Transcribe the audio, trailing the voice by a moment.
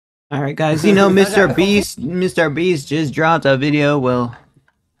Alright guys, you know Mr. Beast just dropped a video. Well,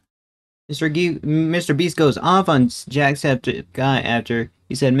 Mr. Beast goes off on Jacksepticeye after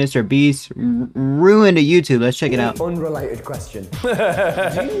he said Mr. Beast ruined a YouTube. Let's check it out. Unrelated question. Do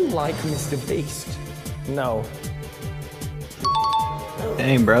you like Mr. Beast? No.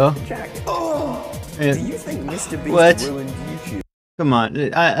 Dang, bro. Jack. Oh! Do you think Mr. Beast ruined YouTube? Come on.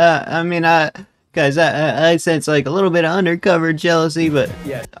 Guys, I sense like a little bit of undercover jealousy, but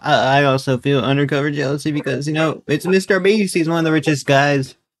yeah. I also feel undercover jealousy because, you know, it's Mr. Beast. He's one of the richest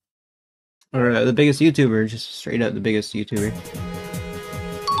guys. Or the biggest YouTuber, just straight up the biggest YouTuber.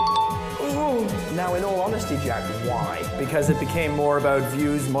 Now, in all honesty, Jack, why? Because it became more about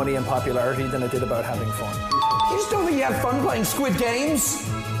views, money, and popularity than it did about having fun. You just don't think you had fun playing Squid Games?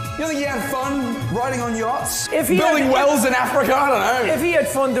 You don't think you had fun riding on yachts? Building wells in Africa? I don't know. If he had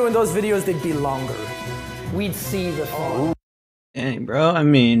fun doing those videos, they'd be longer. We'd see the fun. Dang, bro, I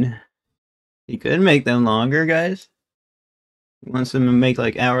mean, he could make them longer, guys. He wants them to make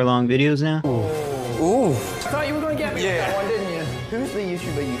like hour-long videos now. Ooh. I thought you were going to get me that one, didn't you? Who's the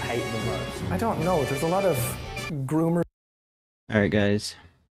YouTuber you hate the most? I don't know. There's a lot of groomers. Alright, guys.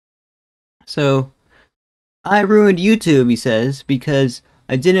 So, I ruined YouTube, he says, because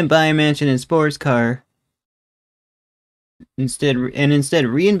I didn't buy a mansion and sports car. Instead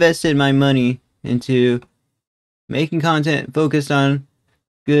reinvested my money into making content focused on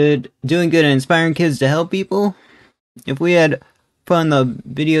doing good and inspiring kids to help people. If we had fun, the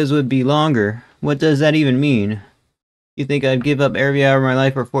videos would be longer. What does that even mean? You think I'd give up every hour of my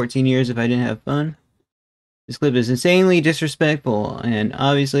life for 14 years if I didn't have fun? This clip is insanely disrespectful, and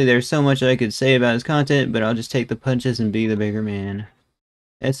obviously there's so much I could say about his content, but I'll just take the punches and be the bigger man.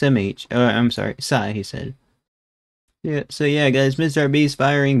 SMH. I'm sorry. Sigh, he said. Yeah, so yeah, guys, Mr. Beast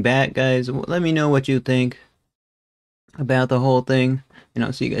firing back, guys. Let me know what you think about the whole thing, and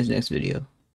I'll see you guys next video.